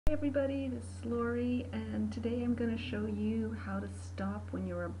Hi everybody, this is Lori, and today I'm going to show you how to stop when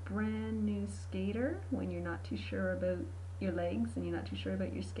you're a brand new skater, when you're not too sure about your legs and you're not too sure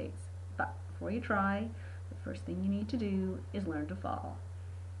about your skates. But before you try, the first thing you need to do is learn to fall.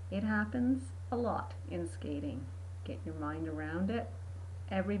 It happens a lot in skating. Get your mind around it.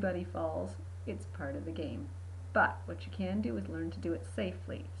 Everybody falls. It's part of the game. But what you can do is learn to do it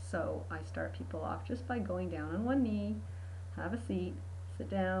safely. So I start people off just by going down on one knee, have a seat, sit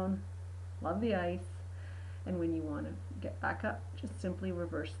down, love the ice, and when you want to get back up, just simply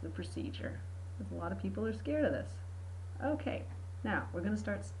reverse the procedure. Because a lot of people are scared of this. Okay, now we're going to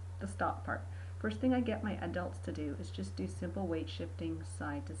start the stop part. First thing I get my adults to do is just do simple weight shifting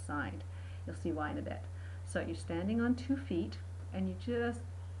side to side. You'll see why in a bit. So you're standing on 2 feet and you just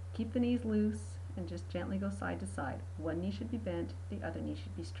keep the knees loose and just gently go side to side. One knee should be bent, the other knee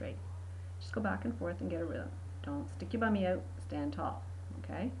should be straight. Just go back and forth and get a rhythm. Don't stick your bummy out, stand tall.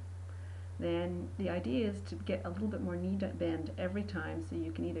 Okay? Then the idea is to get a little bit more knee bend every time, so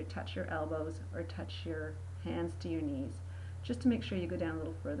you can either touch your elbows or touch your hands to your knees, just to make sure you go down a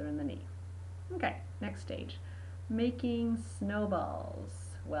little further in the knee. Okay, next stage. Making snowballs.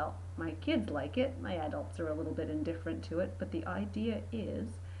 Well, my kids like it, my adults are a little bit indifferent to it, but the idea is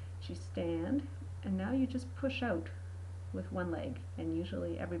you stand and now you just push out with one leg, and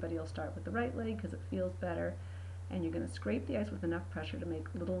usually everybody will start with the right leg because it feels better, and you're going to scrape the ice with enough pressure to make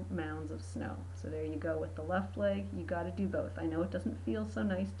little mounds of snow. So there you go with the left leg. You got to do both. I know it doesn't feel so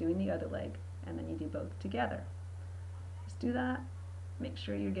nice doing the other leg, and then you do both together. Just do that. Make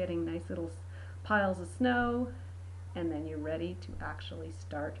sure you're getting nice little piles of snow, and then you're ready to actually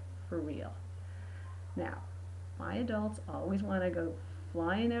start for real. Now, my adults always want to go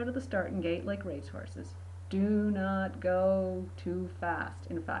flying out of the starting gate like racehorses. Do not go too fast.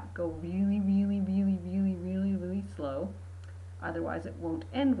 In fact, go really, really, really, really, really, really slow. Otherwise it won't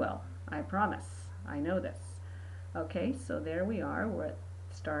end well. I promise. I know this. Okay, so there we are. We're at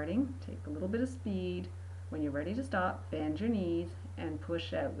starting. Take a little bit of speed. When you're ready to stop, bend your knees and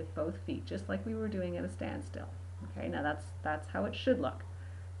push out with both feet, just like we were doing at a standstill. Okay, now that's how it should look.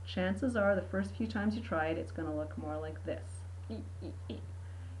 Chances are the first few times you try it, it's going to look more like this. You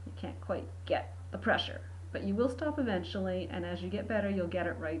can't quite get the pressure, but you will stop eventually, and as you get better, you'll get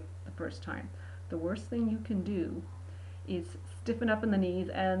it right the first time. The worst thing you can do is stiffen up in the knees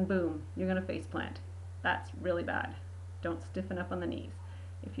and boom, you're going to face plant. That's really bad. Don't stiffen up on the knees.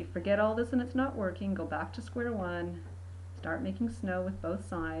 If you forget all this and it's not working, go back to square one, start making snow with both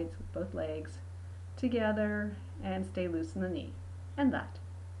sides, with both legs together, and stay loose in the knee. And that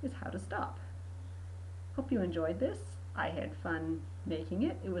is how to stop. Hope you enjoyed this. I had fun making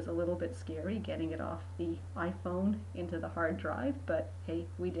it. It was a little bit scary getting it off the iPhone into the hard drive, but hey,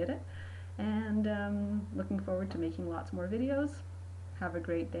 we did it. And looking forward to making lots more videos. Have a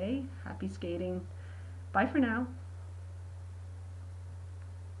great day. Happy skating. Bye for now.